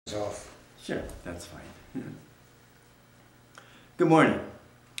Off. Sure, that's fine. Good morning.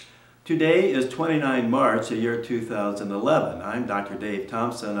 Today is 29 March, the year 2011. I'm Dr. Dave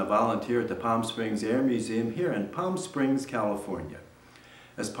Thompson, a volunteer at the Palm Springs Air Museum here in Palm Springs, California.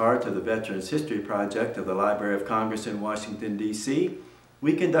 As part of the Veterans History Project of the Library of Congress in Washington, D.C.,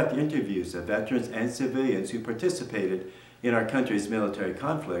 we conduct interviews of veterans and civilians who participated in our country's military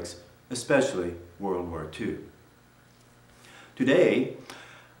conflicts, especially World War II. Today,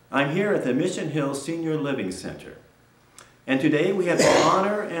 I'm here at the Mission Hill Senior Living Center, and today we have the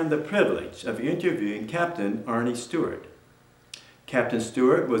honor and the privilege of interviewing Captain Arnie Stuart. Captain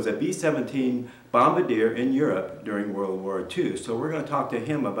Stuart was a B-17 Bombardier in Europe during World War II, so we're going to talk to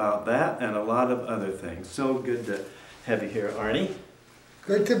him about that and a lot of other things. So good to have you here, Arnie.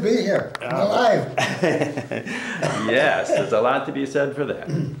 Good to be here. I'm alive. Yes, there's a lot to be said for that.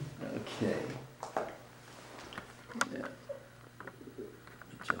 Okay.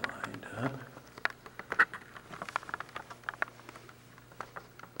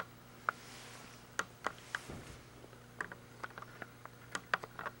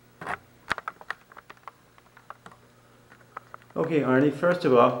 Okay, Arnie, first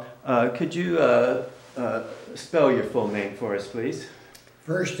of all, could you spell your full name for us, please?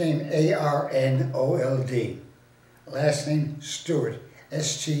 First name A-R-N-O-L-D. Last name Stuart,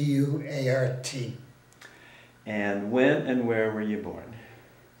 S-T-U-A-R-T. And when and where were you born?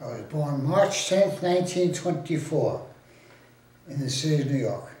 I was born March 10th, 1924, in the city of New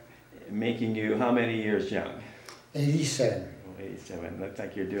York. Making you how many years young? 87. Oh, 87. Looks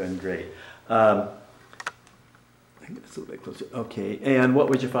like you're doing great. It's a little bit closer. Okay, and what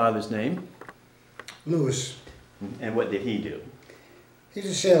was your father's name? Lewis. And what did he do? He's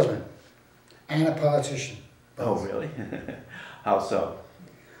a salesman and a politician. Oh, really? How so?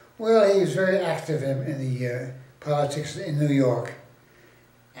 Well, he was very active in the politics in New York.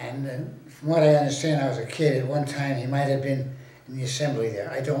 And from what I understand, I was a kid. At one time, he might have been in the assembly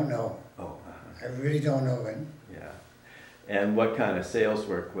there. I don't know. Oh, I really don't know him. Yeah. And what kind of sales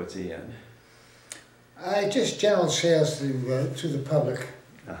work was he in? Just general sales to the public.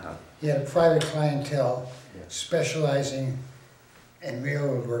 He had a private clientele specializing in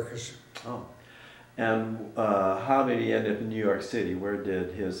railroad workers. Oh. And how did he end up in New York City? Where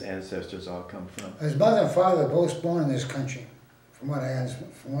did his ancestors all come from? His mother and father were both born in this country, from what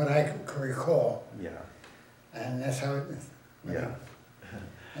I can recall. Yeah. And that's how it... Yeah.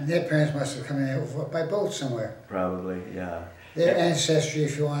 And their parents must have come in here by boat somewhere. Probably, yeah. Their ancestry,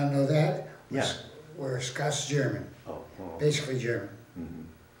 if you want to know that, were Scots-German. Oh. Basically German. Mm-hmm.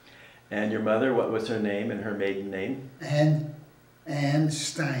 And your mother, what was her name and her maiden name? Anne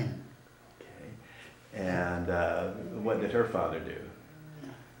Stein. Okay. And what did her father do?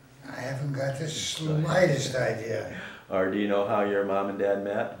 I haven't got the slightest idea. Or do you know how your mom and dad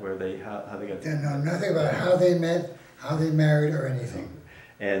met? How they got? I know nothing about how they met, how they married, or anything.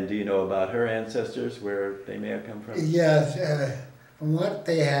 And do you know about her ancestors, where they may have come from? Yeah, from what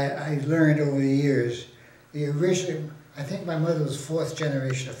they had, I learned over the years, the original, I think my mother was fourth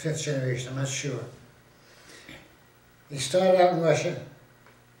generation or fifth generation, I'm not sure. They started out in Russia,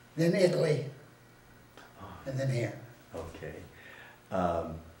 then Italy, and then here. Okay.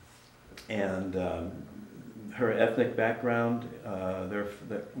 And her ethnic background,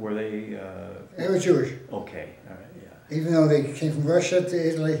 were they? They were Jewish. Okay, all right, yeah. Even though they came from Russia to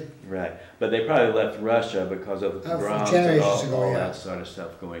Italy. Right, but they probably left Russia because of the pogroms and all that sort of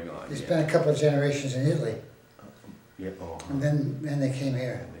stuff going on. They spent a couple of generations in Italy. And then they came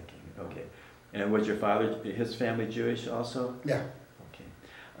here. Okay. And was your father, his family Jewish also? Yeah. Okay.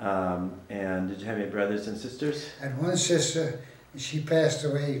 And did you have any brothers and sisters? I had one sister, and she passed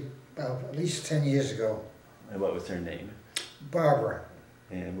away about at least 10 years ago. And what was her name? Barbara.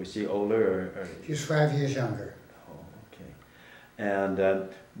 And was she older? Or? She was 5 years younger. Oh, okay. And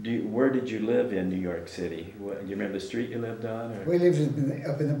where did you live in New York City? Do you remember the street you lived on? Or? We lived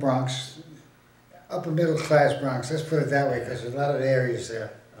up in the Bronx, upper middle class Bronx. Let's put it that way, because there's a lot of areas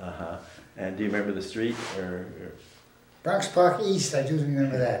there. And do you remember the street? Or? Bronx Park East, I do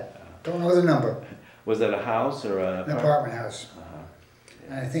remember that. Don't know the number. Was that a house or an apartment house?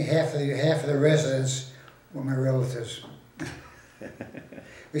 And I think half of the residents were my relatives.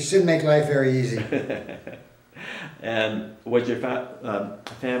 Which didn't make life very easy. And was your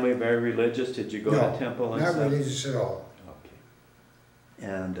family very religious? Did you go to temple and stuff? Not religious at all. Okay.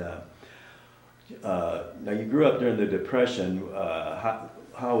 And now you grew up during the Depression.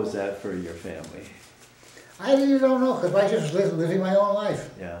 How was that for your family? I really don't know, because I just living my own life.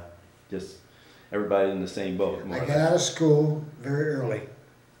 Yeah, just everybody in the same boat. I got out of school very early.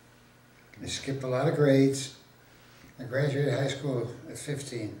 I skipped a lot of grades. I graduated high school at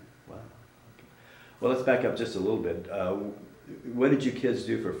 15. Wow. Okay. Well, let's back up just a little bit. What did you kids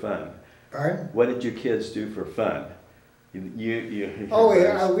do for fun? Pardon? What did you kids do for fun? Oh,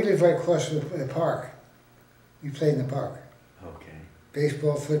 yeah, we lived right across the park. We played in the park. Okay.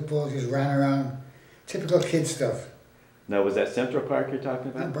 Baseball, football, just ran around. Typical kid stuff. Now, was that Central Park you're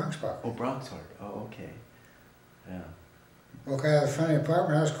talking about? No, Bronx Park. Oh, Bronx Park. Oh, okay. Yeah. Walk out of the front of the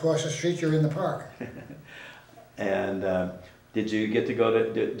apartment house, across the street, you're in the park. And did you get to go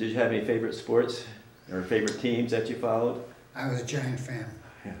to, did you have any favorite sports or favorite teams that you followed? I was a Giant fan.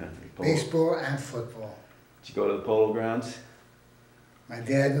 Baseball and football. Did you go to the polo grounds? My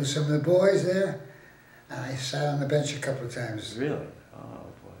dad knew some of the boys there, and I sat on the bench a couple of times. Really? Oh,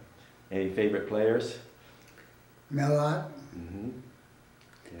 boy. Any favorite players? Mellott,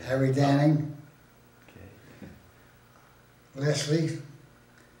 Yeah. Harry Danning, Okay. Leslie,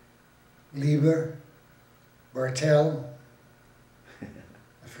 Lieber, Bartell.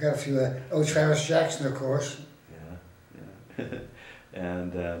 I forgot a few. Oh, Travis Jackson, of course. Yeah, yeah.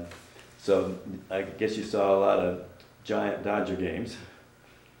 And so I guess you saw a lot of Giant Dodger games.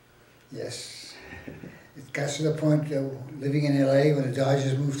 Yes. It got to the point that living in LA, when the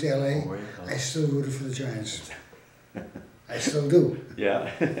Dodgers moved to LA, I still rooted for the Giants. I still do. Yeah.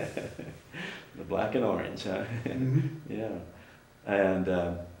 The black and orange, huh? Yeah.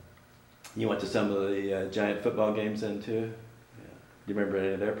 And you went to some of the Giant football games then too? Yeah. Do you remember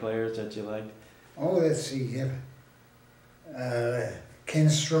any of their players that you liked? Oh, let's see. Ken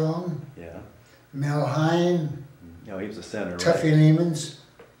Strong. Yeah. Mel Hine. No, he was a center, Tuffy right? Lehmans.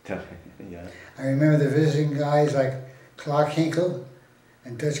 Yeah. I remember the visiting guys like Clark Hinkle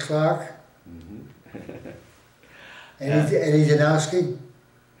and Dutch Clark. Eddie Janowski.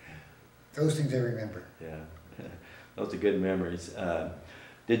 Those things I remember. Yeah. Those are good memories.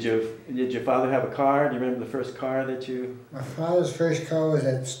 Did your father have a car? Do you remember the first car that you... My father's first car was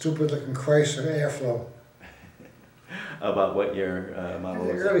that stupid looking Chrysler Airflow. About what year model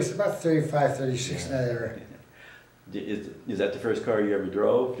was it? Early, about 35, 36 in that era. Is that the first car you ever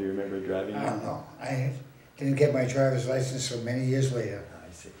drove? Do you remember driving? I don't know. I didn't get my driver's license until many years later.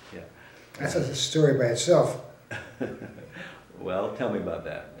 I see, yeah. That's a story by itself. Well, tell me about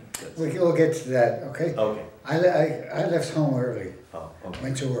that. We'll get to that, okay? Okay. I left home early. Oh, okay.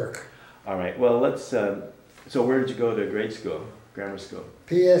 Went to work. All right, well, let's, so where did you go to grade school, grammar school?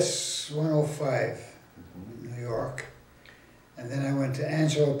 PS 105, New York. And then I went to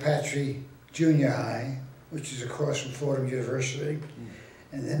Angelo Patri Junior High, which is across from Fordham University.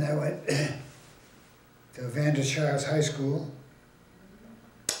 And then I went to Vander Childs High School.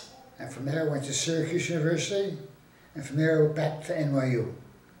 And from there I went to Syracuse University. And from there back to NYU.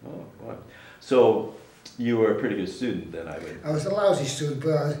 Oh, boy. So you were a pretty good student then, I would... I was a lousy student,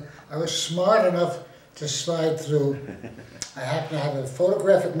 but I was smart enough to slide through. I happened to have a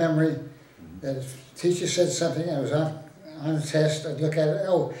photographic memory that if the teacher said something, I was on the test, I'd look at it,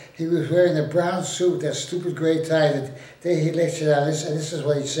 oh, he was wearing a brown suit, that stupid gray tie that day he lectured on this, and this is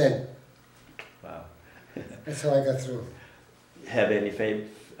what he said. Wow. That's how I got through. Have any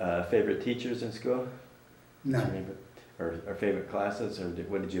favorite teachers in school? None. Or favorite classes, or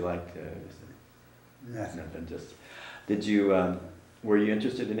what did you like? Nothing. Nothing, just... Did you, were you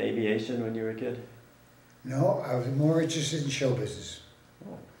interested in aviation when you were a kid? No, I was more interested in show business.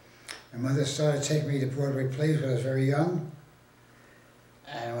 Oh. My mother started taking me to Broadway plays when I was very young.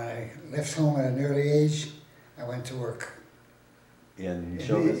 And when I left home at an early age, I went to work. In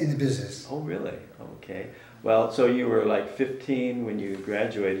show business? In the business. Oh, really? Okay. Well, so you were like 15 when you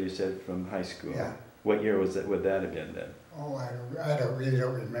graduated, you said, from high school. Yeah. What year would that have been then? Oh, I really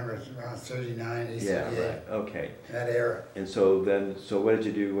don't remember. It's around 39, 88. Yeah, right. Okay. That era. And so then, so what did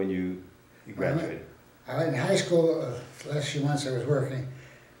you do when you graduated? I went in high school, the last few months I was working.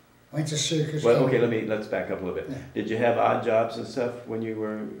 Went to Syracuse. Well, okay, let's back up a little bit. Yeah. Did you have odd jobs and stuff when you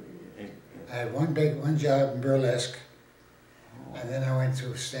were... I had one job in burlesque, and then I went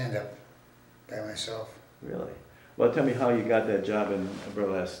to stand-up by myself. Really? Well, tell me how you got that job in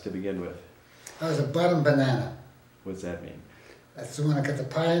burlesque to begin with. I was a bottom banana. What does that mean? That's the one that got the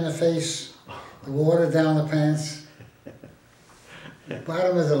pie in the face, the water down the pants, the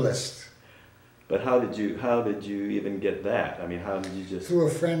bottom of the list. But how did you even get that? I mean, how did you just... Through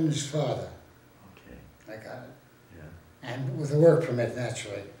a friend's father. Okay. I got it. Yeah. And with a work permit,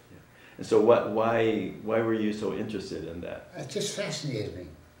 naturally. Yeah. And so why were you so interested in that? It just fascinated me.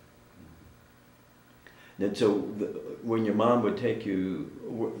 And so when your mom would take you,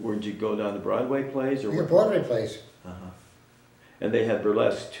 would you go down to Broadway plays? Or Yeah, Broadway plays. Uh-huh. And they had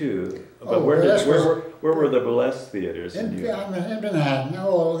burlesque too. But Oh, where were the burlesque theaters? In Manhattan.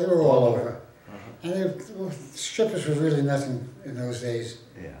 Oh, they were all over. And well, strippers were really nothing in those days.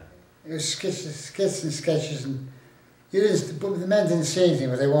 Yeah. It was skits and sketches, and the men didn't say anything,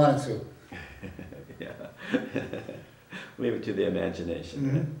 but they wanted to. Yeah. Leave it to the imagination.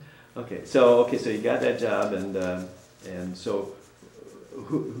 Mm-hmm. Right? Okay, so you got that job, and so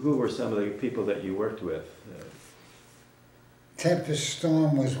who were some of the people that you worked with? Tempest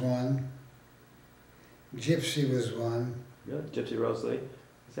Storm was one. Gypsy was one. Good, Gypsy Rose Lee,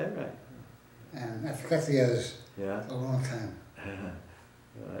 is that right? And I forgot the others. Yeah. A long time.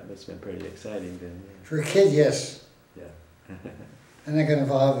 Well, that must have been pretty exciting then. For a kid, yes. Yeah. And I got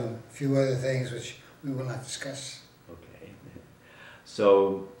involved in a few other things which we will not discuss. Okay.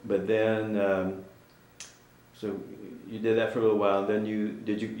 So, but then, so you did that for a little while. Then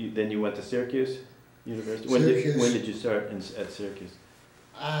then you went to Syracuse University. Syracuse. When did you start at Syracuse?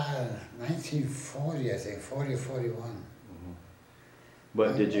 1940, I think, 40 or 41. Mm-hmm.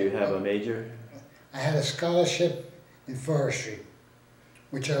 What did you have a major? I had a scholarship in forestry,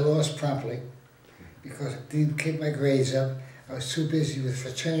 which I lost promptly because I didn't keep my grades up. I was too busy with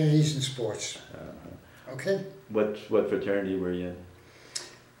fraternities and sports. Okay? What fraternity were you in?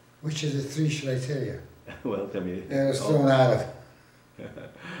 Which of the three should I tell you? Well, tell me. I was thrown out of.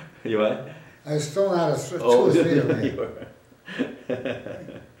 You what? I was thrown out of two or three of them. You were.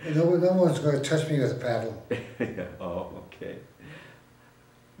 No one's going to touch me with a paddle. Oh, okay.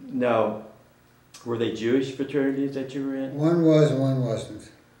 Now, were they Jewish fraternities that you were in? One was and one wasn't.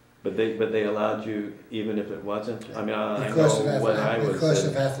 But they allowed you even if it wasn't. I mean, Because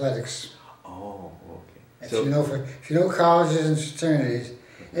of athletics. Oh, okay. If you know colleges and fraternities,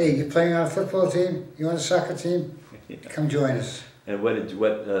 hey, you playing on a football team? You on a soccer team? Come join us. And what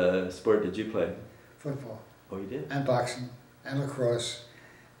sport did you play? Football. Oh, you did? And boxing and lacrosse.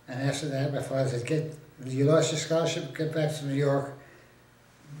 And after that, my father said, you lost your scholarship, get back to New York,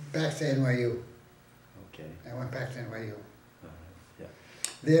 back to NYU. Okay. I went back to NYU. Yeah.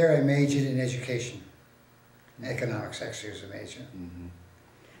 There I majored in education. Economics actually was a major. Mm-hmm.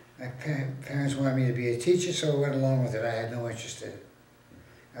 My parents wanted me to be a teacher, so I went along with it. I had no interest in it.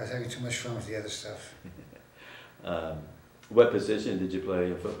 I was having too much fun with the other stuff. What position did you play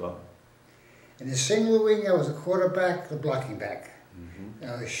in football? In the single wing, I was a quarterback, the blocking back. Mm-hmm.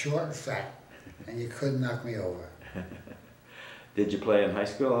 I was short and fat, and you couldn't knock me over. Did you play in high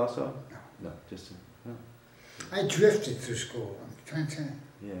school also? No. No, just... No. I drifted through school. I'm trying to...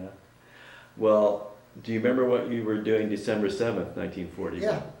 Yeah. Well, do you remember what you were doing December 7th, 1940?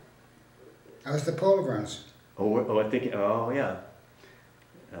 Yeah. I was the Polo Grounds. I think, oh yeah.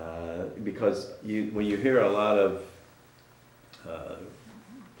 Because when you hear a lot of,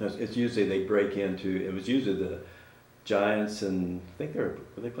 it's usually they break into, it was usually the Giants and I think were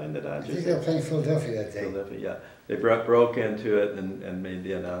they playing the Dodgers? I think they were playing Philadelphia that day. Philadelphia, yeah. They broke into it and made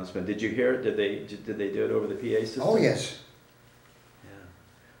the announcement. Did you hear it? Did they do it over the PA system? Oh yes.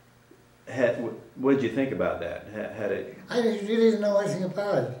 Yeah. What did you think about that? I really didn't know anything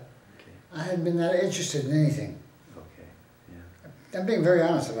about it. Okay. I hadn't been that interested in anything. Okay. Yeah. I'm being very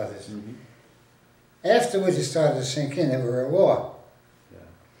honest about this. Mm-hmm. Afterwards it started to sink in that we were at war. Yeah.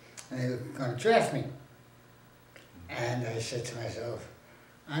 And they were going to draft me. And I said to myself,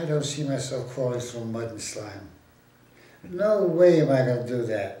 I don't see myself crawling through mud and slime. No way am I going to do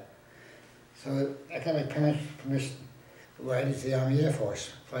that. So I got my parents' permission to ride into the Army Air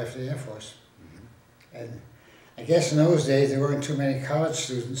Force, apply for the Air Force. Mm-hmm. And I guess in those days there weren't too many college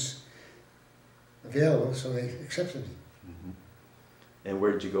students available, so they accepted me. Mm-hmm. And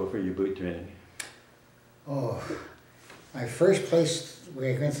where did you go for your boot training? Oh, my first place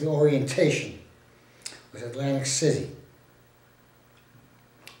where I went to orientation was Atlantic City,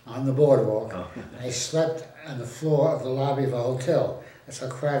 on the boardwalk. Oh. I slept on the floor of the lobby of a hotel. That's how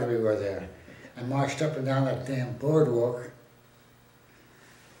crowded we were there. I marched up and down that damn boardwalk.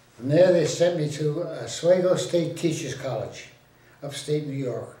 From there they sent me to Oswego State Teachers College, upstate New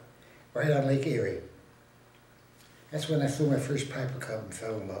York, right on Lake Erie. That's when I flew my first Piper Cub and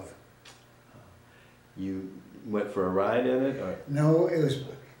fell in love. You went for a ride in it, or? No,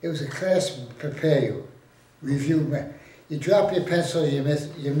 it was a class to prepare you. Review. You drop your pencil, you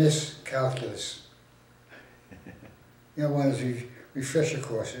miss calculus. You know, one of those refresher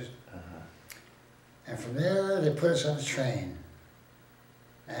courses. And from there, they put us on a train.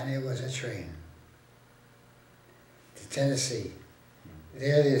 And it was a train. To Tennessee.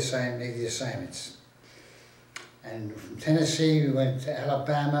 There they made the assignments. And from Tennessee, we went to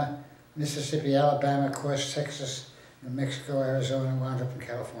Alabama, Mississippi, Alabama, across Texas, New Mexico, Arizona, and wound up in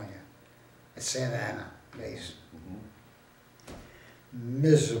California. At Santa Ana base.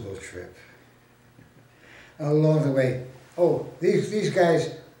 Miserable trip. Along the way, these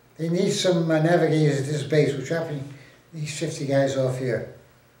guys, They need some navigators at this base. We're dropping these 50 guys off here.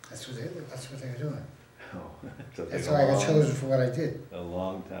 That's what they were doing. Oh, so That's why I got chosen for what I did. A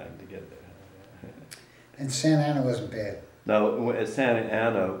long time to get there. And Santa Ana wasn't bad. Now, at Santa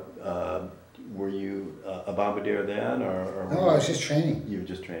Ana, were you a bombardier then, or No, I was just training. You were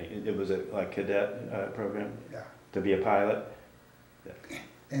just training. It was a like cadet program. Yeah. To be a pilot. Yeah.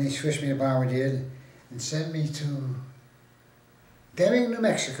 Then he switched me to Bombardier and sent me to Deming, New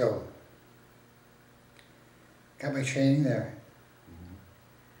Mexico. Got my training there.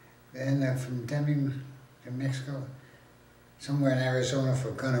 Then from Deming to Mexico, somewhere in Arizona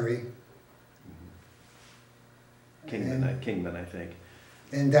for gunnery. Kingman, I think.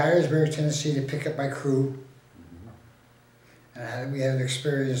 Then Dyersburg, Tennessee to pick up my crew. And we had an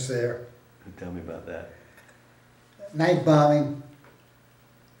experience there. Tell me about that. Night bombing.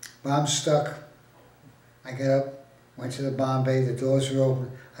 Bomb stuck. I got up, went to the bomb bay, the doors were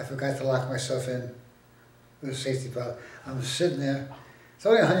open. I forgot to lock myself in with a safety belt. I'm sitting there. It's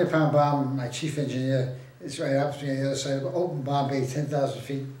only a 100-pound bomb. My chief engineer is right up to me on the other side of an open bomb bay, 10,000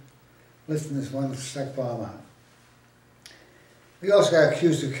 feet, lifting this one stuck bomb out. We also got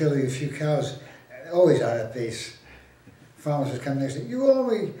accused of killing a few cows, always out at base. Farmers would come there and say,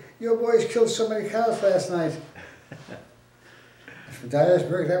 your boys killed so many cows last night. From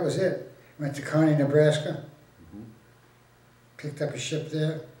Dyersburg, that was it. Went to Kearney, Nebraska. Picked up a ship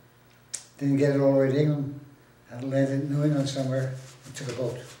there. Didn't get it all the way to England. Had to land in New England somewhere and took a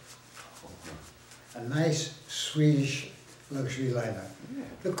boat. A nice Swedish luxury liner.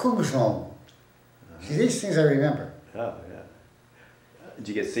 The Kungsholm. See, these things I remember. Oh, yeah. Did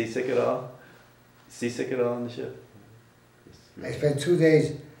you get seasick at all? Seasick at all on the ship? I spent 2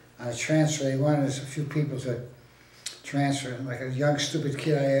 days on a transfer. They wanted us, a few people to transfer. Like a young, stupid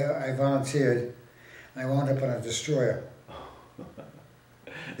kid, I volunteered. And I wound up on a destroyer.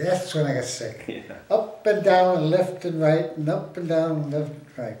 That's when I got sick. Yeah. Up and down and left and right, and up and down and left and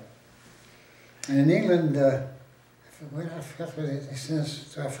right. And in England, I forgot what they sent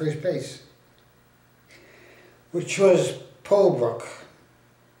us to our first base, which was Polbrook,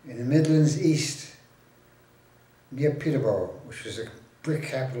 in the Midlands East, near Peterborough, which was the brick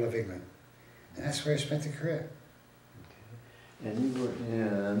capital of England. And that's where I spent the career. Okay. And you were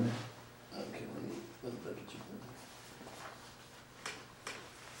in, okay, let me look at you.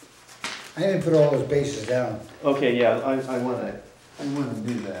 I didn't put all those bases down. Okay, yeah, I wanna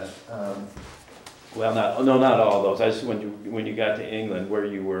do that. Well, not all those. I just, when you got to England, where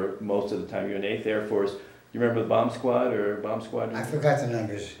you were most of the time, you were in 8th Air Force. You remember the bomb squad or bomb squadron? I forgot the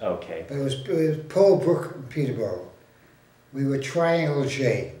numbers. Okay. But it was Polbrook and Peterborough. We were Triangle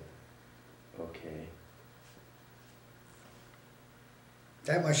J. Okay.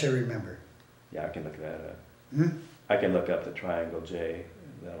 That much I remember. Yeah, I can look that up. Hmm? I can look up the Triangle J.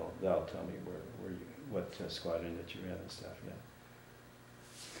 That'll tell me what squadron that you're in and stuff. Yeah.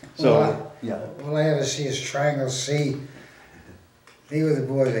 So all I ever see is Triangle C. They were the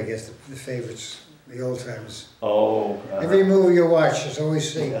boys, I guess, the favorites, the old timers. Oh. Every movie you watch, there's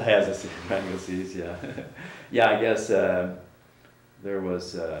always C. It has a C, Triangle C's, yeah. Yeah, I guess there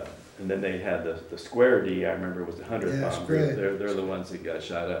was, and then they had the Square D. I remember was the 100 bomb group. They're the ones that got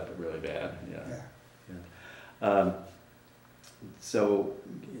shot up really bad. Yeah. So,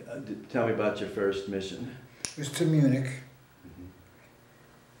 tell me about your first mission. It was to Munich.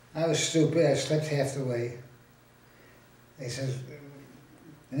 I was stupid. I slept half the way. They said,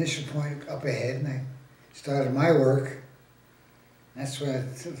 initial point up ahead, and I started my work. That's when I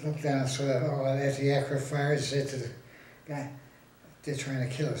looked down and saw that all after the aircraft fired, I said to the guy, they're trying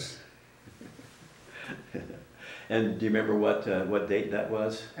to kill us. And do you remember what date that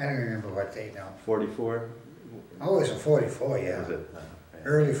was? I don't remember what date now. 44? Oh, it was a 44, yeah. Was it?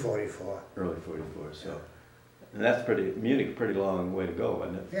 Early 44. Early 44, so. And that's Munich, pretty long way to go,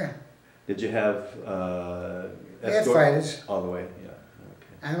 wasn't it? Yeah. Did you have we had fighters. All the way, yeah.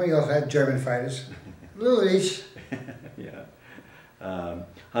 Okay. And we also had German fighters. A little each. Yeah.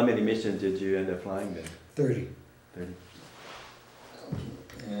 How many missions did you end up flying then? 30. 30.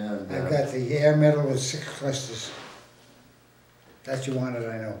 And I've got the air medal with 6 clusters. That you wanted,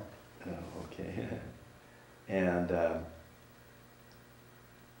 I know. Oh, okay. And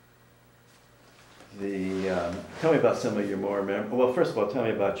tell me about some of your more well, first of all, tell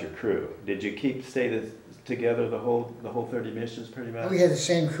me about your crew. Did you stay together the whole 30 missions pretty much? We had the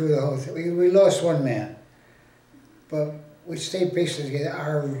same crew the whole thing. We lost one man, but we stayed basically together.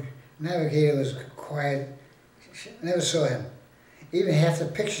 Our navigator was quiet. Never saw him. Even half the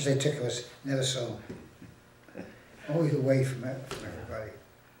pictures they took of us, never saw him. Always away from everybody.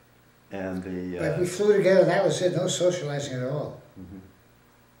 And but we flew together, that was it, no socializing at all.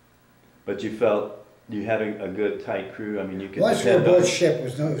 But you felt you had a good tight crew. I mean, you could. Once we were aboard ship, it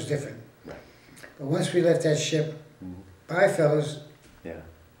was different. Right. But once we left that ship, bye fellas. Yeah.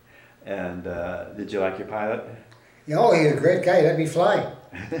 And did you like your pilot? Yeah, oh, he was a great guy. Let me fly.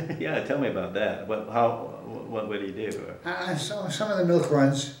 Yeah, tell me about that. What would he do? Some of the milk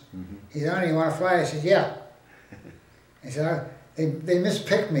runs. He said, Arnie, you want to fly? I said, yeah. He said, they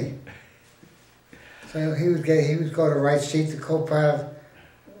mispicked me. So he would go to the right seat, the co-pilot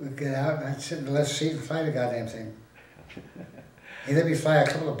would get out, and I'd sit in the left seat and fly the goddamn thing. He let me fly a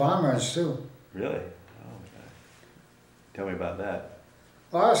couple of bomb runs too. Really? Oh my God. Tell me about that.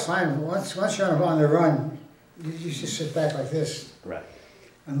 Well, I was fine. Once you're on the run, you just sit back like this. Right.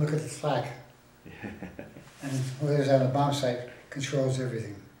 And look at the flak. And whoever's on the bomb site controls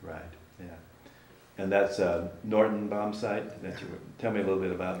everything. Right, yeah. And that's Norton bomb site? Tell me a little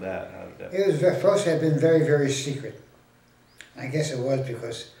bit about that. It was supposed to have been very, very secret. I guess it was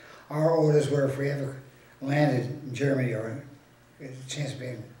because our orders were if we ever landed in Germany or had a chance of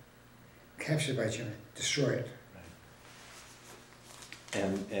being captured by Germany, destroy it. Right.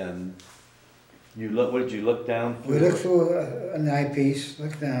 And you look. What did you look down through? We looked through an eyepiece,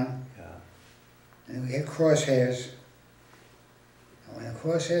 looked down, and we had crosshairs. And when the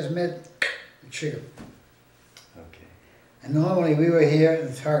crosshairs met, we triggered. Okay. And normally we were here and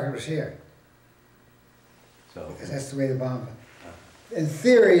the target was here. So. Because that's the way the bomb went. In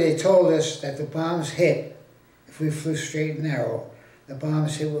theory, they told us that the bombs hit if we flew straight and narrow. The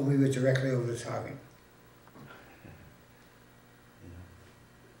bombs hit when we were directly over the target.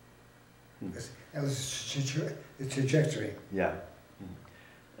 Because that was the trajectory. Yeah.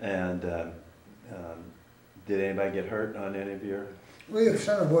 And did anybody get hurt on any of your? A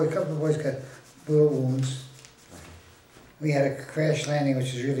couple of boys got bullet wounds. We had a crash landing,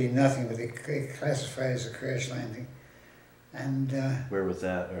 which is really nothing, but they classified it as a crash landing. And where was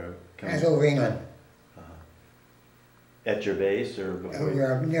that? that's over England. At your base, or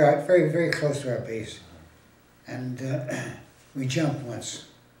very, very close to our base. And we jumped once.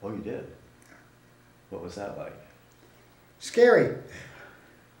 Oh, you did? What was that like? Scary.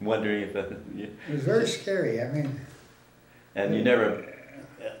 Wondering if it was very scary. I mean. And you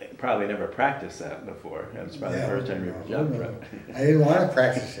probably never practiced that before. That was probably the first time you ever jumped, right? I didn't want to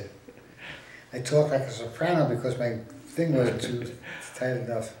practice it. I talked like a soprano because my thing wasn't too tight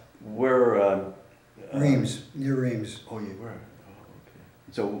enough. Where? Reims, near Reims. Oh, you were? Oh, okay.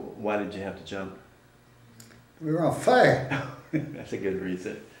 So why did you have to jump? We were on fire. That's a good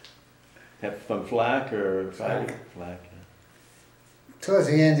reason. From flak or fire? Flak. Yeah. Towards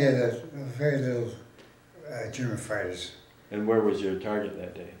the end there, there were very little German fighters. And where was your target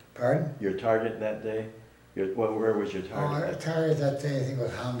that day? Pardon? Your target that day? Where was your target? Our target that day, I think,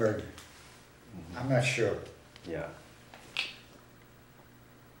 was Hamburg. I'm not sure. Yeah.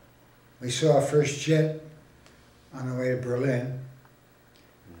 We saw our first jet on the way to Berlin.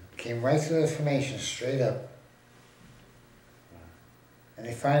 Came right through the formation, straight up. And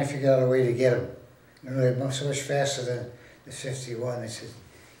they finally figured out a way to get them. You know, they're so much faster than the 51. They said,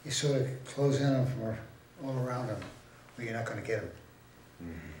 you sort of close in on them from all around them, but you're not going to get them.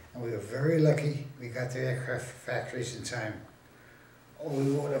 And we were very lucky we got to the aircraft factories in time. Or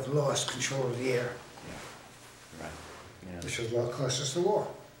we would have lost control of the air. Yeah. Right. Yeah. Which was what cost us the war.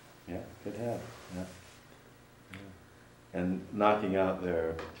 Yeah, could have. Yeah. Yeah. And knocking out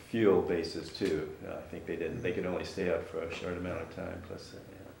their fuel bases too. I think they didn't. They could only stay up for a short amount of time. Plus,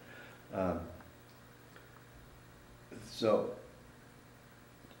 yeah.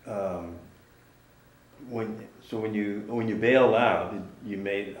 When you bailed out, did you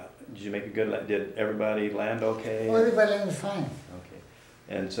make a good? Did everybody land okay? Oh, everybody landed fine. Okay.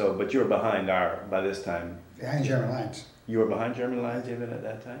 And so, but you were behind by this time. Behind German lines. You were behind German lines even at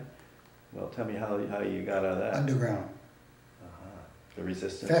that time? Well, tell me how you got out of that. Underground. The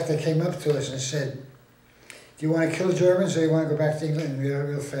resistance. In fact, they came up to us and said, do you want to kill the Germans or you want to go back to England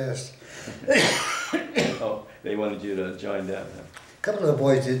real fast? Oh, they wanted you to join them. A couple of the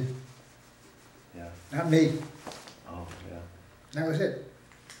boys did. Yeah. Not me. Oh, yeah. That was it.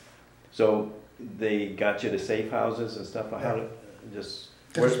 So they got you to safe houses and stuff? Yeah.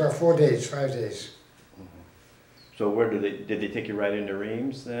 Took us about 4 days, 5 days. So where did they take you right into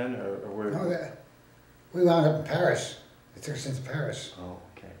Reims then, or where? No, we wound up in Paris. They took us into Paris. Oh,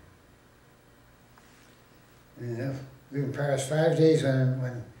 okay. And, we were in Paris 5 days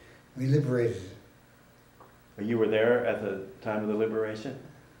when we liberated it. You were there at the time of the liberation?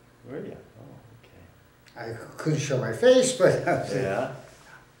 Were you? Oh, okay. I couldn't show my face, but I was yeah.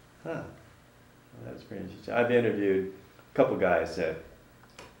 Huh. Well, that's pretty interesting. I've interviewed a couple guys that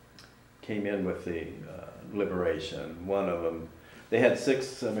came in with the liberation. One of them They had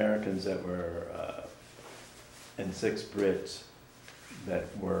 6 Americans that were, and 6 Brits that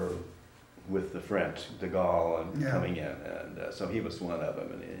were with the French, de Gaulle, and coming in. And so he was one of them,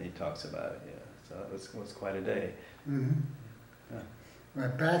 and he talks about it. Yeah. So it was quite a day. Mm-hmm. Yeah.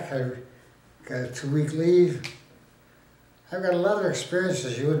 Went back, I got a 2-week leave. I've got a lot of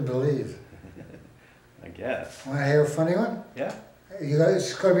experiences you wouldn't believe. I guess. Want to hear a funny one? Yeah. You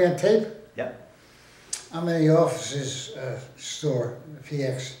guys, it's going to be on tape? Yeah. I'm in the offices store,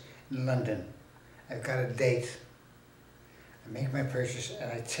 PX, in London. I've got a date. I make my purchase and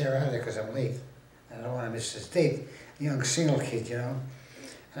I tear out of there because I'm late. I don't want to miss this date. Young single kid, you know.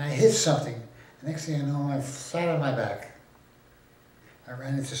 And I hit something. The next thing I know, I'm flat on my back. I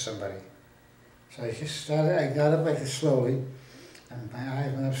ran into somebody. So I just started, I got up like this slowly, and my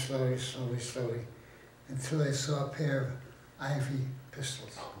eyes went up slowly, slowly, slowly, until I saw a pair of ivory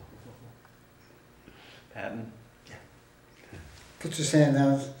pistols. Patton? Yeah. Puts his hand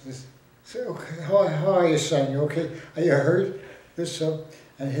down, say, okay, how are you, son? You okay? Are you hurt? This so,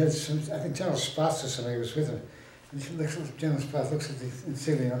 and he had some, I think General Spots or somebody was with him. And he looks at General Spots, looks at the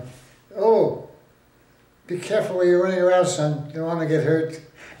insignia. Oh, be careful where you're running around, son. You don't want to get hurt.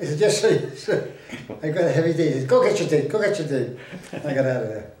 I said, yes, sir. I got a heavy date. He said, go get your date. Go get your date. I got out of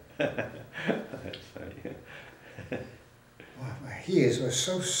there. That's funny. Wow, my ears were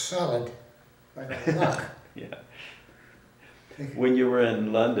so solid, like a rock. Yeah. When you were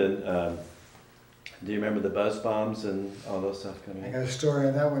in London, do you remember the buzz bombs and all those stuff coming I in? got a story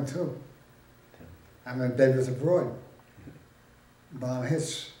on that one too. I'm in bed with a broad. Bomb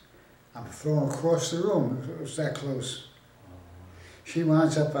hits. I'm thrown across the room. It was that close. She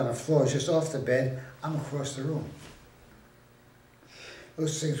winds up on the floor, just off the bed. I'm across the room.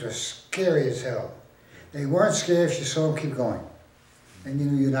 Those things were scary as hell. They weren't scary if you saw them keep going. And you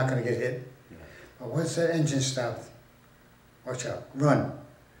knew you're not going to get hit. But once that engine stopped, watch out, run.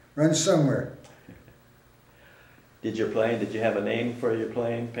 Run somewhere. Did you have a name for your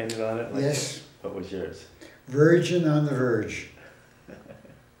plane painted on it? Like Yes. What was yours? Virgin on the Verge.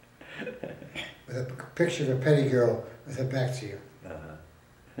 With a picture of a petty girl with her back to you.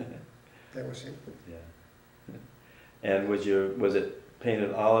 That was it. Yeah. And was it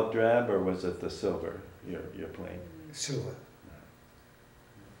painted olive drab or was it the silver, your plane? Silver.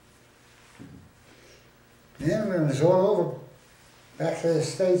 Then when it was all over, back to the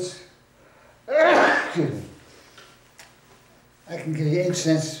States, excuse me, I can give you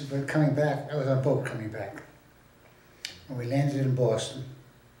incidents about coming back. I was on a boat coming back. And we landed in Boston.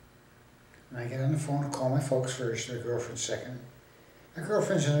 And I get on the phone to call my folks first, their girlfriend second. My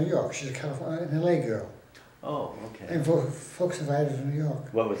girlfriend's in New York. She's a California, an LA girl. Oh, okay. And folks invited to New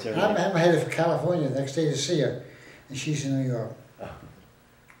York. What was her I'm name? headed for California the next day to see her. And she's in New York. Oh.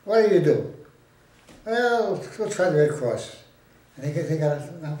 What do you do? Well, we'll try the Red Cross. And they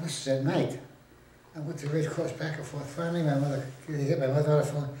got now this is at night. I went to the Red Cross back and forth. Finally, they get my mother on the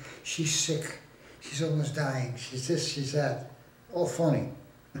phone. She's sick. She's almost dying. She's this, she's that. All phony.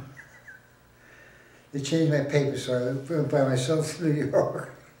 They changed my papers, so I went by myself to New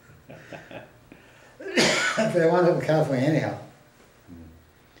York. But I wound up in California anyhow.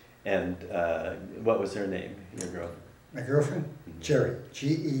 And what was her name, your girlfriend? My girlfriend? Jerry.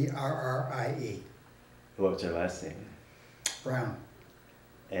 Gerrie. What was her last name? Brown.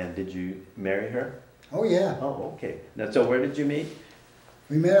 And did you marry her? Oh, yeah. Oh, okay. Now, so where did you meet?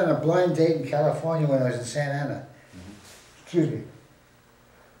 We met on a blind date in California when I was in Santa Ana. Excuse me.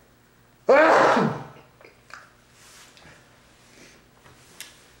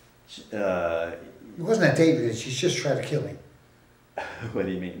 It wasn't a date with her, she just tried to kill me. What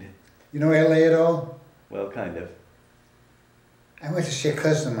do you mean? You know LA at all? Well, kind of. I went to see a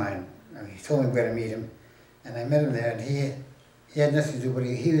cousin of mine. He told me where to meet him. And I met him there, and he had nothing to do with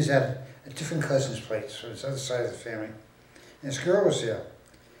it. He was at a different cousin's place, so it's the other side of the family. And this girl was there.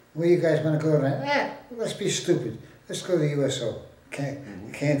 Where you guys want to go tonight? Let's be stupid. Let's go to the USO, the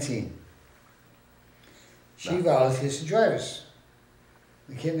canteen. She volunteers to drive us.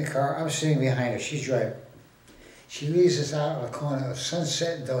 We get in the car, I'm sitting behind her, she's driving. She leaves us out on the corner of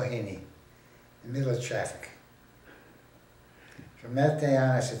Sunset and Doheny, in the middle of traffic. From that day on,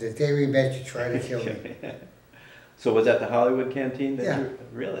 I said, the day we met, you tried to kill me. So was that the Hollywood canteen? Yeah.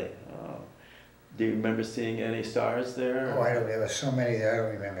 Really? Oh. Do you remember seeing any stars there? Oh, I don't, there were so many that I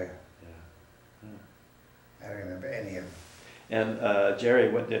don't remember. Yeah. I don't remember any of them. And Jerry,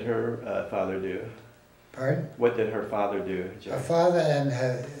 what did her father do? Pardon? What did her father do, Jerry? Her father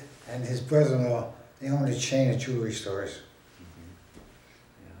and his brother-in-law, they owned a chain of jewelry stores.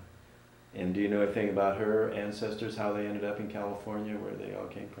 Yeah. And do you know anything about her ancestors, how they ended up in California, where they all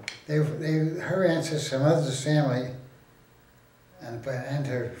came from? Her ancestors, her mother's family, and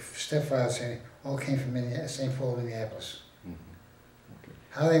her stepfather all came from St. Paul, Minneapolis. Mm-hmm. Okay.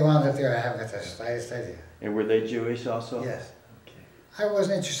 How they wound up there, I haven't got the slightest idea. And were they Jewish also? Yes. Okay. I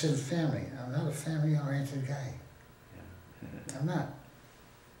wasn't interested in family. I'm not a family-oriented guy. Yeah. I'm not.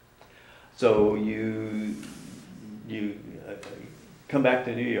 So you come back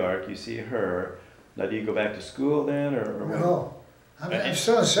to New York, you see her. Now, do you go back to school then, or what? No. I'm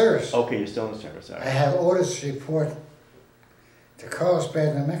still in service. Okay, you're still in service. All right. I have orders to report to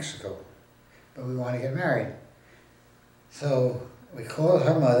Carlsbad, New Mexico, but we want to get married. So we call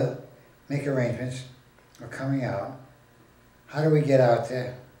her mother, make arrangements. We're coming out. How do we get out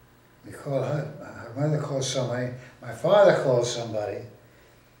there? We call her mother calls somebody, my father calls somebody.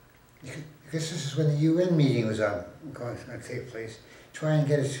 Because this is when the UN meeting was going to take place. Try and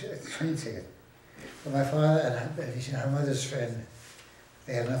get a train ticket. But my father and her mother's friend,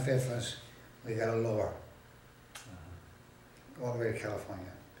 they had enough influence. We got a law. All the way to California.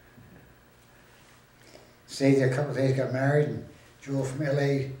 Stayed there a couple of days, got married, and drove from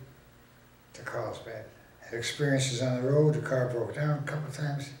LA to Carlsbad. Had experiences on the road, the car broke down a couple of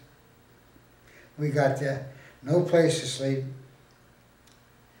times. We got there, no place to sleep.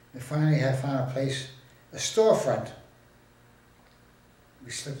 We finally found a place, a storefront. We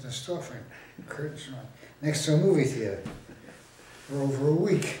slept in a storefront, curtains on, next to a movie theater for over a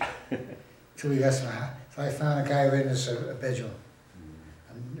week. Till we got some, so I found a guy renting us a bedroom.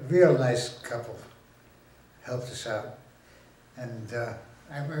 A real nice couple helped us out. And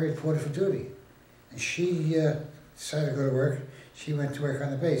I reported for duty. And she decided to go to work. She went to work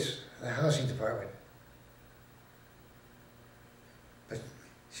on the base, the housing department. But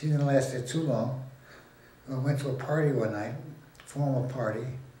she didn't last there too long. We went to a party one night, formal party,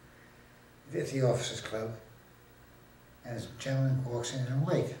 at the officers' club. And this gentleman walks in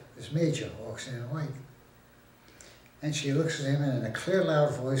white. This major walks in white. And she looks at him and in a clear,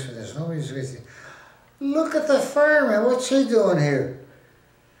 loud voice, when there's nobody with you, "Look at the fireman, what's he doing here?"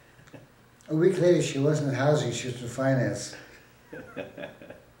 A week later, she wasn't in housing, she was in finance. But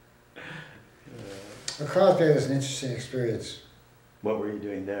Carlsbad was an interesting experience. What were you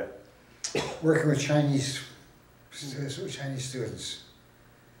doing there? Working with Chinese students.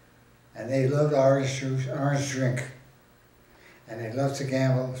 And they loved orange juice, orange drink. And they loved to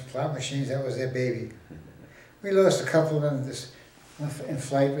gamble, slot machines, that was their baby. We lost a couple of them in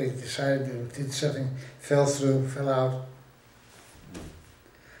flight. We decided to do something, fell out.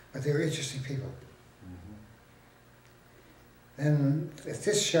 But they were interesting people. Then at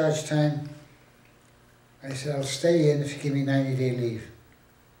discharge time, I said, "I'll stay in if you give me 90-day leave."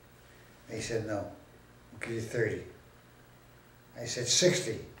 They said, "No, we'll give you 30. I said,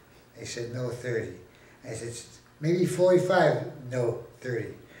 60. They said, "No, 30. I said, "Maybe 45. No,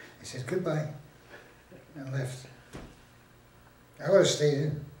 30. I said, "Goodbye," and left. I would have stayed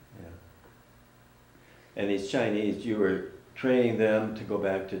in. Yeah. And these Chinese, you were training them to go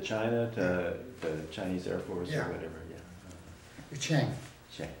back to China, to the Chinese Air Force or whatever, yeah. Chang.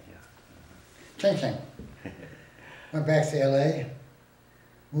 Chang, yeah. Chang. Went back to LA,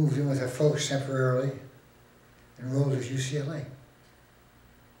 moved in with her folks temporarily, enrolled at UCLA.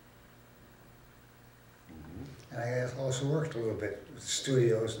 And I also worked a little bit with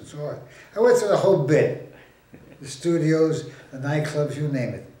studios and so on. I went through the whole bit. The studios, the nightclubs, you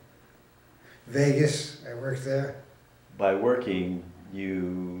name it. Vegas, I worked there. By working,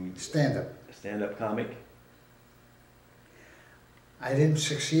 you... Stand-up. Stand-up comic? I didn't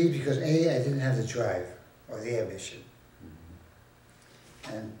succeed because A, I didn't have the drive or the ambition.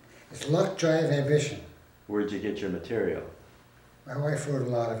 And it's luck, drive, ambition. Where'd you get your material? My wife wrote a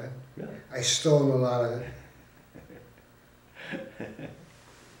lot of it. Really? I stole a lot of it.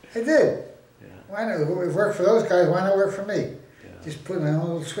 I did. Yeah. Why not? If it worked for those guys, why not work for me? Yeah. Just put my own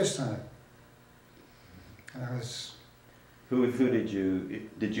little twist on it. And I was... Who did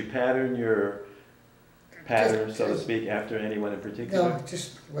you pattern your pattern, so to speak, after anyone in particular? No,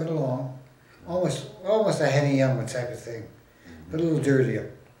 just went along. Almost a Henny Youngman type of thing, but a little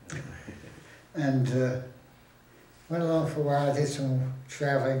dirtier. And went along for a while, I did some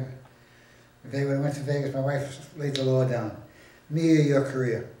traveling. When I went to Vegas, my wife laid the law down. Me or your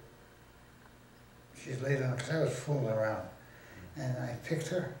career. She laid it down, because I was fooling around. And I picked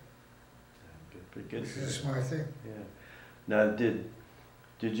her. Pretty good. This is a smart thing. Yeah. Now, did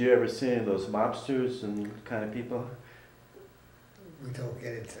you ever see any of those mobsters and kind of people? We don't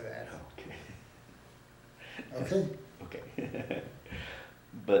get into that. Okay. Okay? Okay.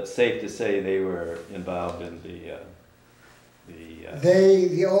 But safe to say they were involved in the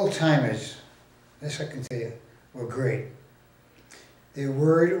old timers, this I can tell you, were great. Their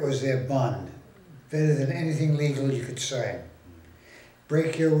word was their bond, better than anything legal you could sign.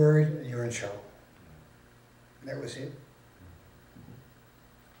 break your word and you're in trouble. That was it.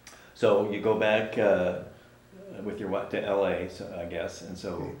 So you go back with your wife to LA, so I guess, and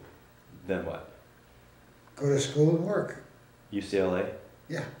so then what? Go to school and work. UCLA?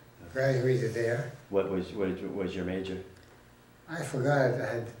 Yeah, graduated there. What was your major? I forgot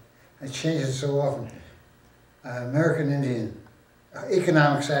it. I changed it so often. American Indian.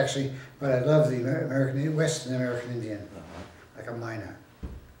 Economics, actually, but I love the Western American Indian, like a minor.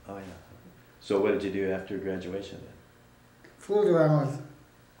 Oh, yeah. So what did you do after graduation then? Fooled around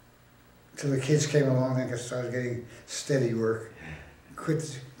until the kids came along, then I started getting steady work.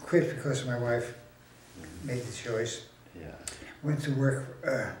 Quit because my wife made the choice. Yeah. Went to work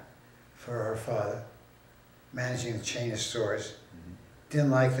for her father, managing the chain of stores.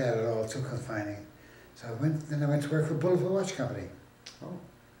 Didn't like that at all, too confining. So I went to work for Boulevard Watch Company. Oh.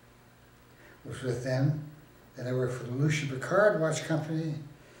 Was with them. Then I worked for the Lucian Picard Watch Company.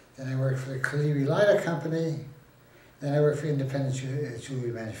 Then I worked for the Caliri Lighter Company. Then I worked for independent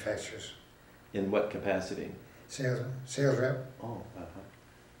jewelry manufacturers. In what capacity? Sales rep. Oh,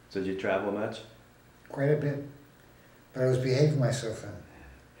 So did you travel much? Quite a bit. But I was behaving myself then.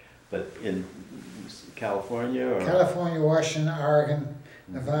 But in California or? California, Washington, Oregon,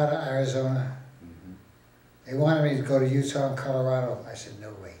 Nevada, Arizona. They wanted me to go to Utah and Colorado. I said, no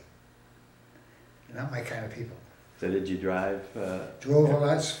way. You're not my kind of people. So did you drive? Drove a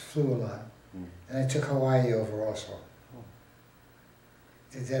lot, flew a lot. And I took Hawaii over also.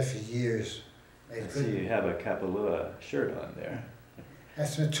 Did that for years. I see you have a Kapalua shirt on there.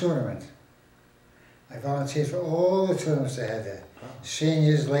 That's from a tournament. I volunteered for all the tournaments they had there.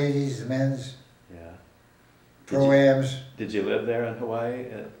 Seniors, ladies, men's, pro-ams. Did you live there in Hawaii?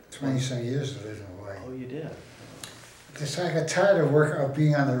 20-some years I lived in Hawaii. Oh, you did? So I got tired of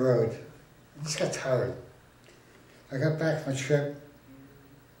being on the road. I just got tired. I got back from a trip.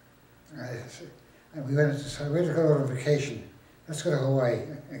 We went to go on vacation. Let's go to Hawaii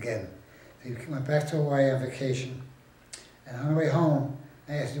again. So we went back to Hawaii on vacation. And on the way home,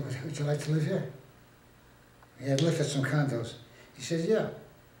 I asked him, would you like to live here? He had looked at some condos. He said, yeah.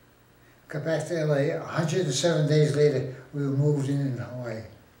 Got back to LA. 107 days later, we were moved in Hawaii.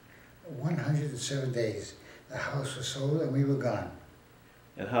 107 days. The house was sold and we were gone.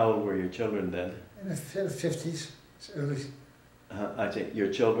 And how old were your children then? In the 50s, early. I think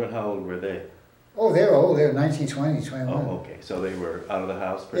your children, how old were they? Oh, they were old. They were 19, 20, 21. Oh, okay. So they were out of the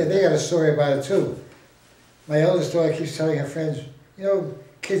house? Yeah, they got a story about it too. My eldest daughter keeps telling her friends, you know,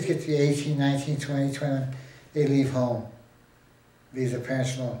 kids get to be 18, 19, 20, 21, they leave home. Leave their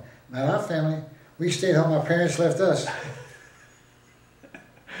parents alone. Not our family. We stayed home, our parents left us.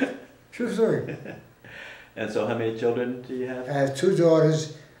 True story. And so how many children do you have? I have 2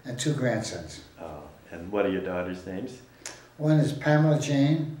 daughters and 2 grandsons. Oh, and what are your daughters' names? One is Pamela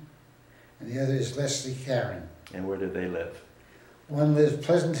Jane, and the other is Leslie Karen. And where do they live? One lives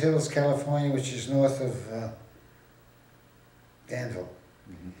Pleasant Hills, California, which is north of Danville.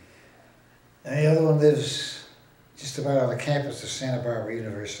 And the other one lives just about on the campus of Santa Barbara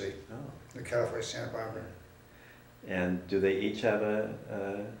University, the California Santa Barbara. And do they each have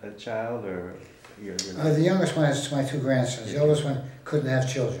a child, or your the youngest one has my 2 grandsons. The oldest one couldn't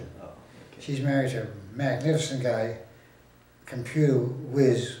have children. Oh, okay. She's married to a magnificent guy, computer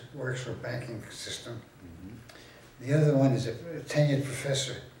whiz, works for a banking system. The other one is a tenured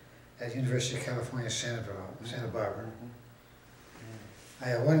professor at the University of California, Santa Barbara. I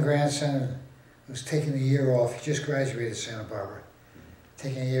have one grandson who's taking a year off. He just graduated Santa Barbara.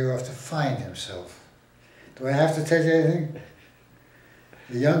 Taking a year off to find himself. Do I have to tell you anything?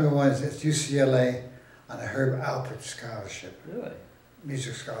 The younger one's at UCLA on a Herb Alpert scholarship. Really?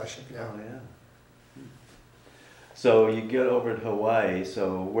 Music scholarship, yeah. Oh, yeah. So you get over to Hawaii,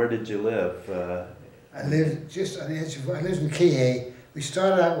 so where did you live? I lived just on the edge of, I lived in Kihei. We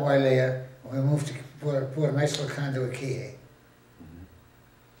started out in Wailea, and we moved to, bought a nice little condo in Kihei.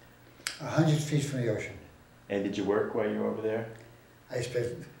 100 feet from the ocean. And did you work while you were over there? I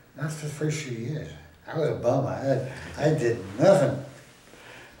spent, not for the first few years. I was a bum. I did nothing.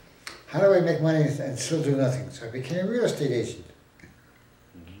 How do I make money and still do nothing? So I became a real estate agent.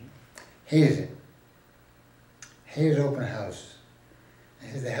 Hated it. Hated open house.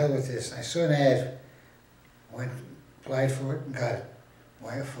 I said, the hell with this. I saw an ad, went, applied for it and got it.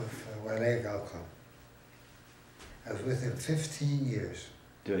 Why? For the Wailea Golf Club. I was with them 15 years.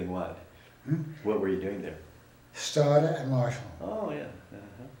 Doing what? What were you doing there? Starter and marshal. Oh,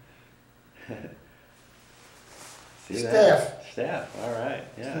 yeah. See Staff. That? Staff, all right.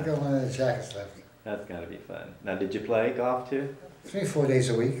 Yeah. Still got one of the jackets left. That's got to be fun. Now, did you play golf too? 3 or 4 days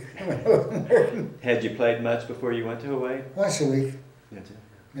a week. Had you played much before you went to Hawaii? Once a week. Yeah, too.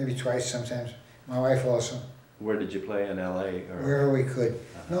 maybe twice sometimes. My wife also. Where did you play in L.A.? Or? Wherever we could.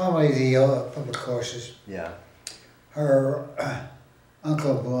 Normally the public courses. Yeah. Her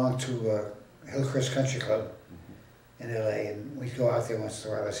uncle belonged to Hillcrest Country Club in LA, and we'd go out there once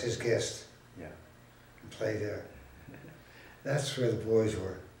in a while as his guest. Yeah. And play there. That's where the boys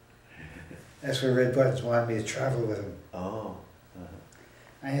were. That's where Red Buttons wanted me to travel with him. Oh.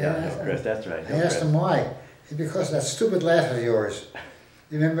 Yeah, Hillcrest, that's right. I asked him why. He said, because of that stupid laugh of yours.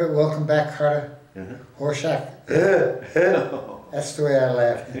 You remember Welcome Back, Carter? Horseshack. That's the way I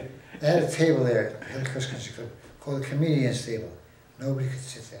laughed. They had a table there at Hillcrest Country Club called the Comedian's Table. Nobody could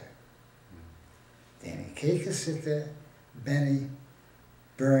sit there. Danny Kaye could sit there, Benny,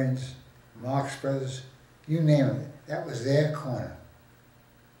 Burns, Marx Brothers, you name it. That was their corner.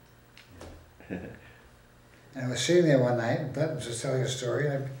 And I was sitting there one night, and Buttons was telling a story,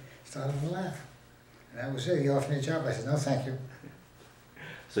 and I started to laugh. And that was it. He offered me a job. I said, no, thank you.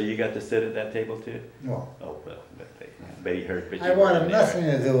 So you got to sit at that table too? No. Oh, well, but he heard. But I wanted nothing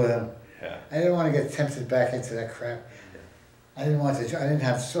to do with him. Yeah. I didn't want to get tempted back into that crap. I didn't want to. I didn't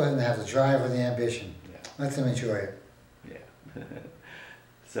have. Still didn't have the drive or the ambition. Yeah. Let them enjoy it. Yeah.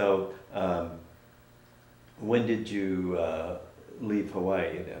 So, when did you leave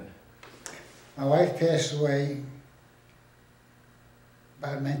Hawaii then? My wife passed away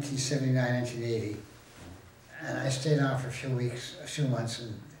about 1979, 1980, and I stayed on for a few weeks, a few months,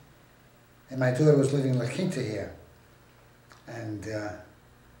 and my daughter was living in La Quinta here, and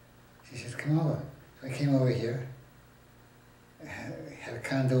she said, "Come over." So I came over here. Had a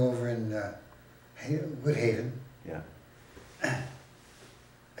condo over in Woodhaven. Yeah.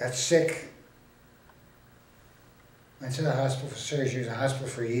 Got sick. Went to the hospital for surgery. Was in the hospital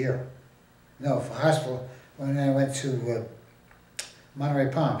for a year. No, for hospital. When I went to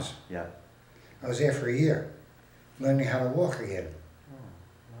Monterey Palms. Yeah. I was there for a year, learning how to walk again. Oh,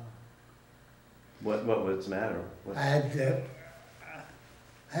 wow. What was the matter? I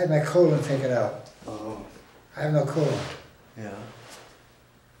had my colon taken out. Oh. I have no colon. Yeah.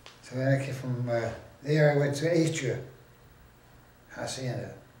 So then I came from there. I went to Asia,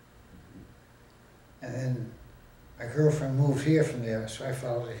 Hacienda, and then my girlfriend moved here from there, so I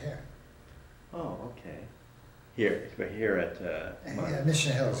followed her here. Oh, okay. Here at Yeah,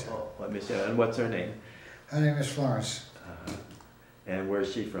 Mission Hills. Oh, Mission. And what's her name? Her name is Florence. And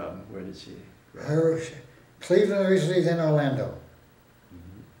where's she from? Where did she grow up? Her, Cleveland originally, then Orlando.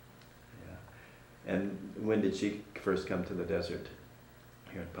 Yeah. And when did she first come to the desert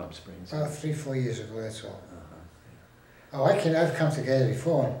here in Palm Springs? About 3-4 years ago, that's all. Yeah. Oh, I've come to Canada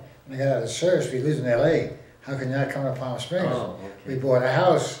before. When I got out of service, we lived in LA. How can you not come to Palm Springs? Oh, okay. We bought a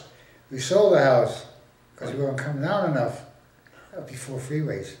house. We sold the house because we weren't coming down enough. That was before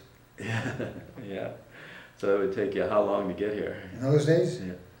freeways. Yeah. Yeah. So it would take you how long to get here? In those days?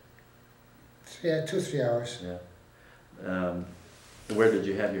 Yeah. Yeah, 2-3 hours. Yeah. Where did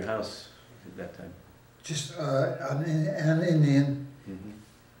you have your house at that time? Just on Indian,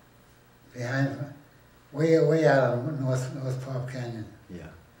 behind, way out on North Palm Canyon.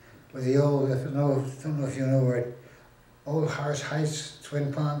 Yeah. With the old, don't know if you know where it, Old Harsh Heights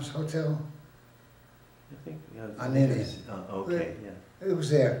Twin Palms Hotel. I think. Yeah, On Indian. Oh, okay. Yeah. It was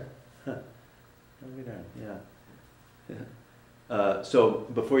there. Over there. Yeah. So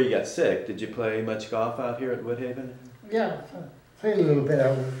before you got sick, did you play much golf out here at Woodhaven? Yeah, played a little bit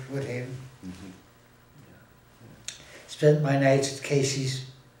out with Woodhaven. Yeah. Spent my nights at Casey's.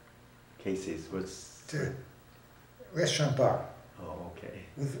 Casey's was. The restaurant bar. Oh, okay.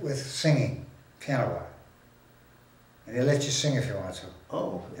 With singing, piano bar. And they let you sing if you want to.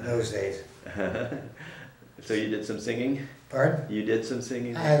 Oh. In those days. So you did some singing? Pardon? You did some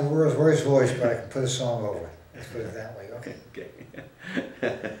singing? I had the worst voice, but I could put a song over it. Let's put it that way, okay?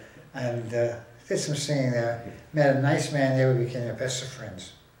 Okay. And did some singing there. Met a nice man there, we became the best of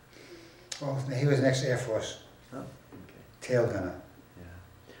friends. Well, he was an ex-Air Force. Oh, okay. Tail gunner.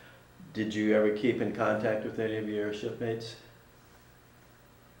 Yeah. Did you ever keep in contact with any of your shipmates?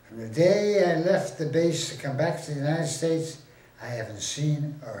 From the day I left the base to come back to the United States, I haven't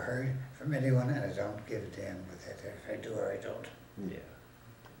seen or heard from anyone, and I don't give a damn with that, if I do or I don't. Yeah.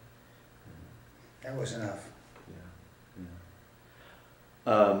 That was enough.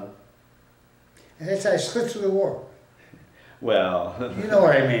 Yeah. And that's how I slid through the war. Well, You know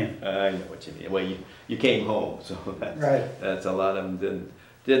what I mean. I know what you mean. Well, you came home, so Right. that's a lot of them.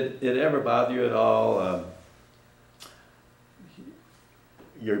 Did it ever bother you at all?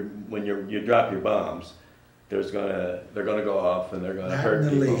 When you drop your bombs, they're gonna go off and they're gonna hurt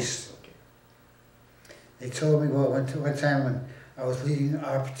people. Not in the least. Okay. They told me, well, one time when I was leading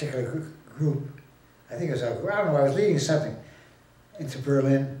our particular group, I think it was our group, I don't know, I was leading something. into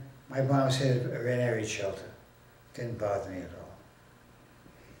Berlin. My mom's had a red area shelter. Didn't bother me at all.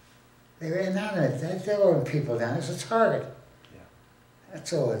 They were inanimate. They weren't people down. It's a target. Yeah.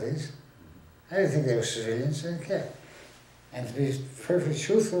 That's all it is. I didn't think they were civilians. I didn't care. And to be perfectly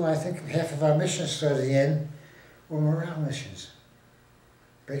truthful, I think half of our missions started the end were morale missions.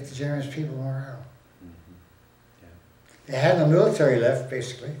 Break the Germans' people morale. Yeah. They had no military left,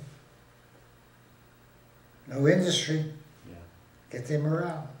 basically. No industry. Yeah. Get their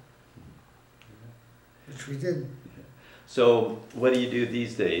morale. Which we did. So, what do you do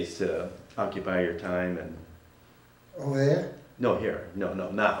these days to occupy your time? And Over there? no, here. No,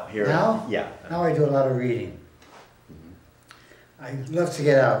 now. Here. Now? Yeah. Now I do a lot of reading. I love to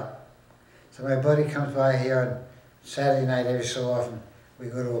get out. So my buddy comes by here on Saturday night every so often. We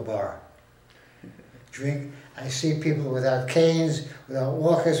go to a bar. Drink. I see people without canes, without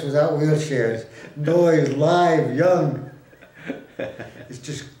walkers, without wheelchairs. Noise, live, young. It's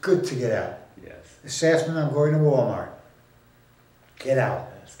just good to get out. Yes. This afternoon I'm going to Walmart. Get out.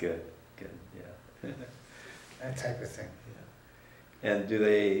 That's good. Good. Yeah. That type of thing. Yeah. And do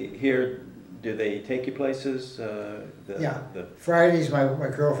they take you places? Yeah. Fridays my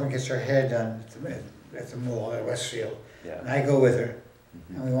girlfriend gets her hair done at the mall at Westfield. Yeah. And I go with her.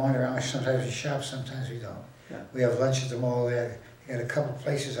 Mm-hmm. And we wander around. Sometimes we shop, sometimes we don't. Yeah. We have lunch at the mall there. We got a couple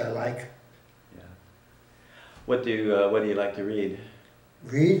places I like. Yeah. What do you like to read?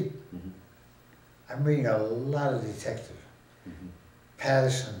 Read? Mm-hmm. I'm reading a lot of detective. Mm-hmm.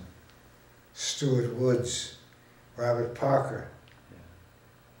 Patterson, Stuart Woods, Robert Parker.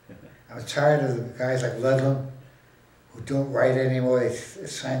 Yeah. I'm tired of the guys like Ludlam who don't write anymore. They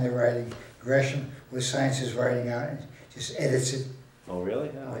sign their writing. Gresham, who signs his writing out and just edits it. Oh, really?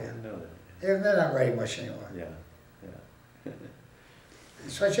 Oh, I yeah. didn't know that. They're not writing much anymore. Yeah. Yeah.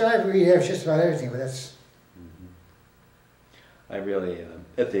 So I read just about everything, but that's... I really,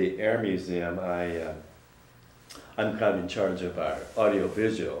 at the Air Museum, I'm kind of in charge of our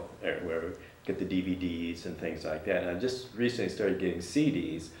audio-visual, where we get the DVDs and things like that. And I just recently started getting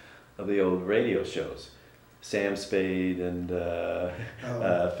CDs of the old radio shows. Sam Spade and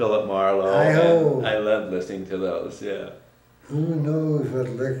Philip Marlowe. Hi-ho. I love listening to those, yeah. Who knows what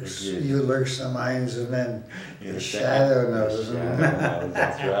lurks, you lurks the minds of men? The shadow knows.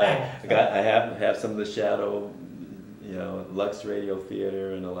 That's right. I have some of the Shadow, Lux Radio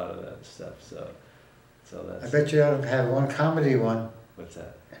Theater and a lot of that stuff. So that's. I bet you ought to have one comedy one. What's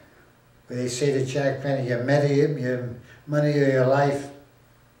that? Where they say to Jack Benny, your money or your life.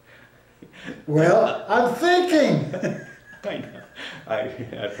 Well, I'm thinking. I know.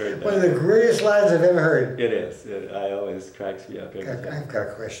 I've heard that. One of the greatest lines I've ever heard. It is. It always cracks me up every time. I've got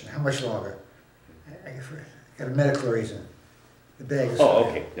a question. How much longer? I got a medical reason. The bag is Oh,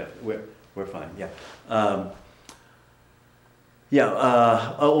 fine. okay. Yeah, we're fine. Yeah.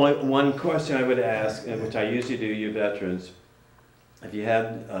 One question I would ask, and which I usually do, you veterans, if you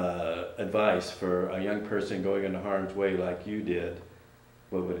had advice for a young person going into harm's way like you did,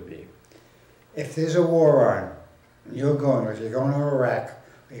 what would it be? If there's a war on, and you're going, or you're going to Iraq,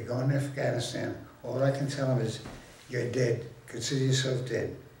 or you're going to Afghanistan, all I can tell them is, you're dead. Consider yourself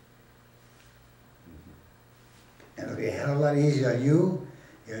dead. And it'll be a hell of a lot easier on you,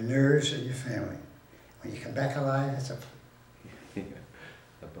 your nerves, and your family. When you come back alive, it's a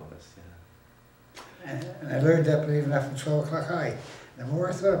bonus, yeah. And I learned that, believe it or not, from 12 o'clock high. The more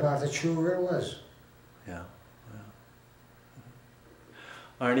I thought about it, the truer it was. Yeah.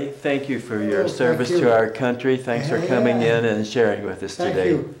 Arnie, thank you for your service you. to our country. Thanks for coming in and sharing with us Thank today.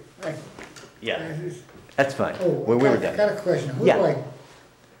 you. Yeah, that's fine. Oh, we were done. I got a question. Who do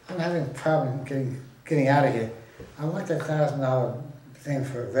I'm having a problem getting out of here. I want that $1,000 thing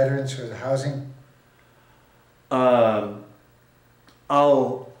for veterans for the housing. Let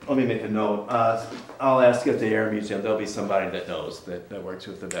me make a note. I'll ask at the Air Museum. There'll be somebody that knows that works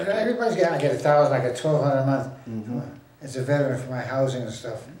with the veterans. Everybody's got, I get $1,000, I get $1,200 a month. Mm-hmm. As a veteran for my housing and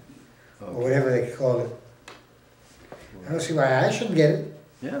stuff, Okay. or whatever they call it. I don't see why I shouldn't get it.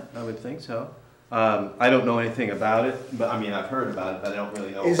 Yeah, I would think so. I don't know anything about it, but I mean, I've heard about it, but I don't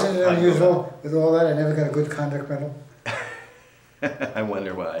really know. Isn't it unusual with all that? I never got a good conduct medal. I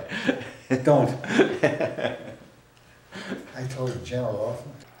wonder why. Don't. I told the general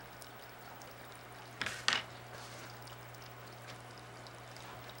often.